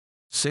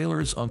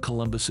Sailors on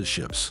Columbus's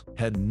ships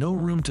had no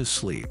room to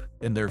sleep,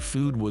 and their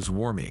food was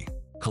wormy.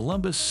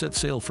 Columbus set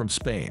sail from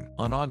Spain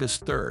on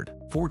August 3,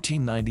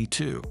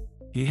 1492.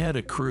 He had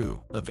a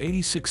crew of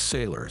 86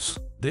 sailors.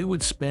 They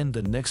would spend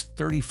the next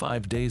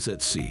 35 days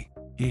at sea.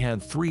 He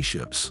had 3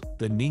 ships,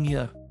 the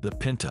Niña, the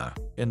Pinta,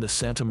 and the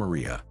Santa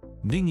Maria.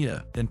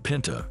 Niña and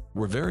Pinta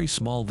were very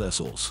small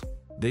vessels.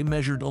 They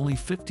measured only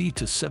 50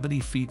 to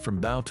 70 feet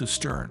from bow to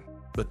stern,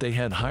 but they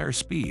had higher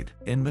speed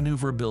and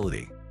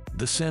maneuverability.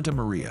 The Santa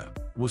Maria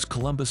was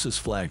Columbus's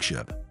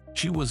flagship.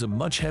 She was a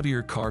much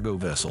heavier cargo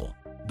vessel.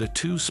 The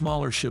 2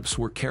 smaller ships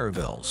were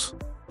caravels.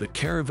 The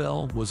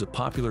caravel was a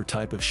popular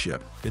type of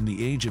ship in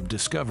the Age of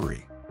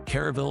Discovery.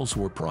 Caravels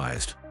were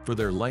prized for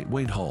their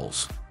lightweight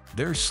hulls.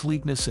 Their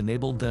sleekness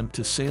enabled them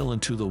to sail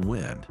into the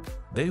wind.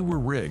 They were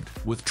rigged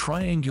with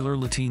triangular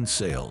lateen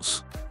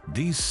sails.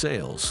 These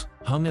sails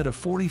hung at a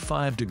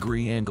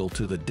 45-degree angle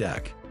to the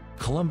deck.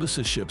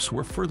 Columbus's ships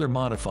were further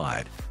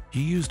modified.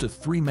 He used a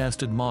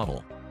 3-masted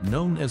model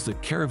known as the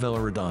Caravella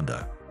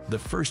Redonda. The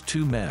first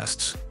 2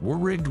 masts were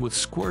rigged with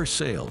square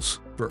sails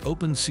for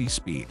open sea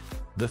speed.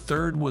 The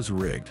third was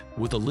rigged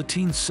with a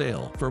lateen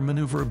sail for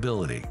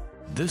maneuverability.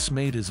 This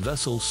made his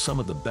vessels some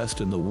of the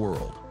best in the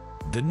world.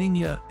 The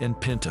Niña and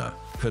Pinta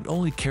could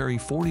only carry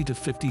 40 to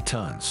 50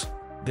 tons.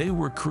 They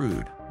were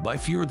crewed by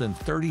fewer than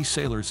 30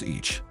 sailors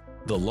each.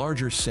 The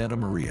larger Santa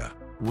Maria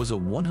was a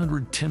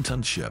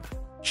 110-ton ship.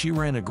 She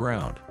ran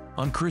aground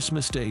on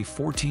Christmas Day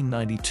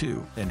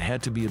 1492 and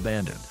had to be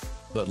abandoned.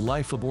 But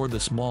life aboard the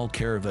small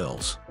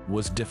caravels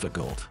was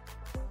difficult.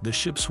 The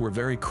ships were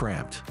very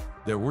cramped.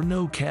 There were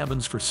no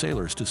cabins for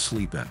sailors to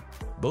sleep in.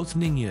 Both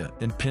Niña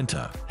and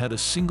Pinta had a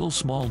single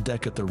small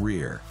deck at the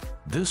rear.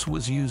 This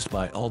was used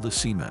by all the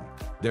seamen.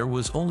 There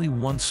was only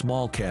one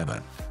small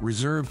cabin,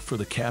 reserved for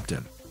the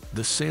captain.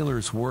 The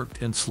sailors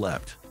worked and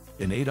slept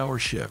in 8-hour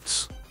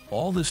shifts.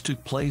 All this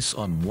took place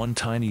on one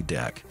tiny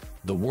deck.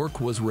 The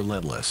work was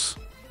relentless.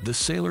 The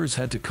sailors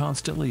had to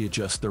constantly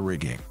adjust the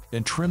rigging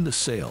and trim the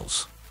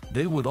sails.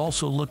 They would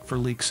also look for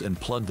leaks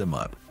and plug them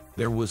up.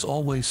 There was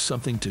always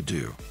something to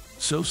do.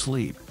 So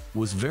sleep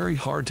was very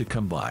hard to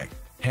come by.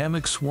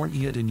 Hammocks weren't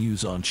yet in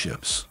use on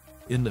ships.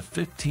 In the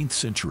 15th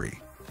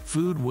century,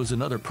 food was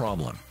another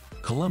problem.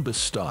 Columbus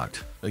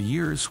stocked a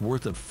year's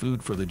worth of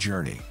food for the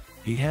journey.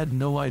 He had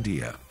no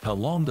idea how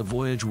long the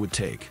voyage would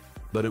take,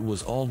 but it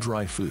was all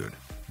dry food.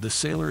 The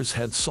sailors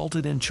had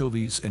salted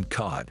anchovies and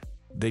cod.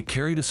 They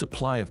carried a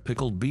supply of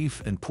pickled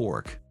beef and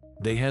pork.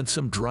 They had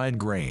some dried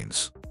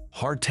grains.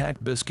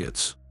 Hardtack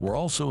biscuits were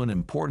also an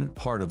important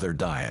part of their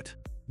diet.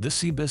 The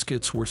sea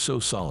biscuits were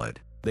so solid,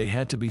 they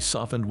had to be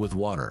softened with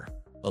water.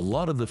 A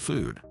lot of the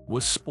food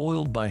was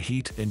spoiled by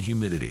heat and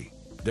humidity.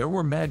 There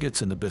were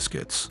maggots in the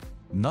biscuits.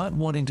 Not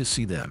wanting to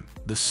see them,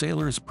 the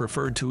sailors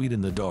preferred to eat in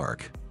the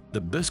dark.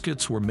 The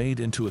biscuits were made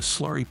into a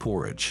slurry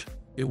porridge.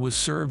 It was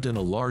served in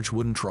a large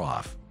wooden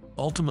trough.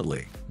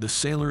 Ultimately, the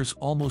sailors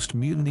almost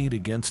mutinied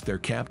against their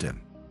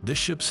captain. The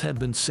ships had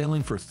been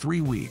sailing for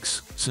 3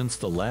 weeks since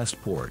the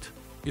last port.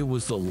 It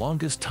was the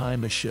longest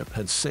time a ship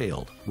had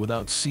sailed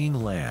without seeing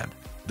land.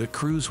 The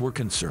crews were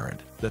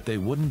concerned that they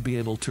wouldn't be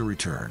able to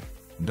return.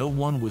 No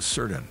one was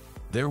certain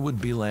there would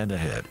be land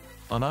ahead.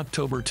 On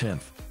October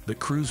 10th, the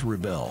crews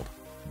rebelled.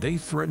 They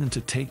threatened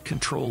to take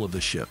control of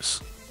the ships.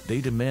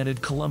 They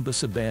demanded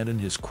Columbus abandon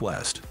his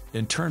quest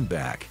and turn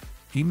back.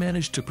 He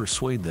managed to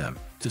persuade them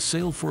to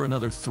sail for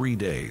another 3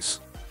 days.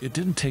 It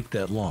didn't take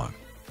that long.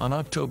 On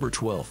October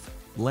 12th,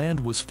 land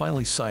was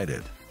finally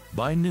sighted.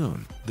 By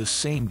noon, the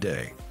same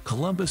day,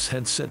 Columbus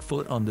had set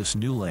foot on this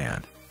new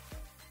land.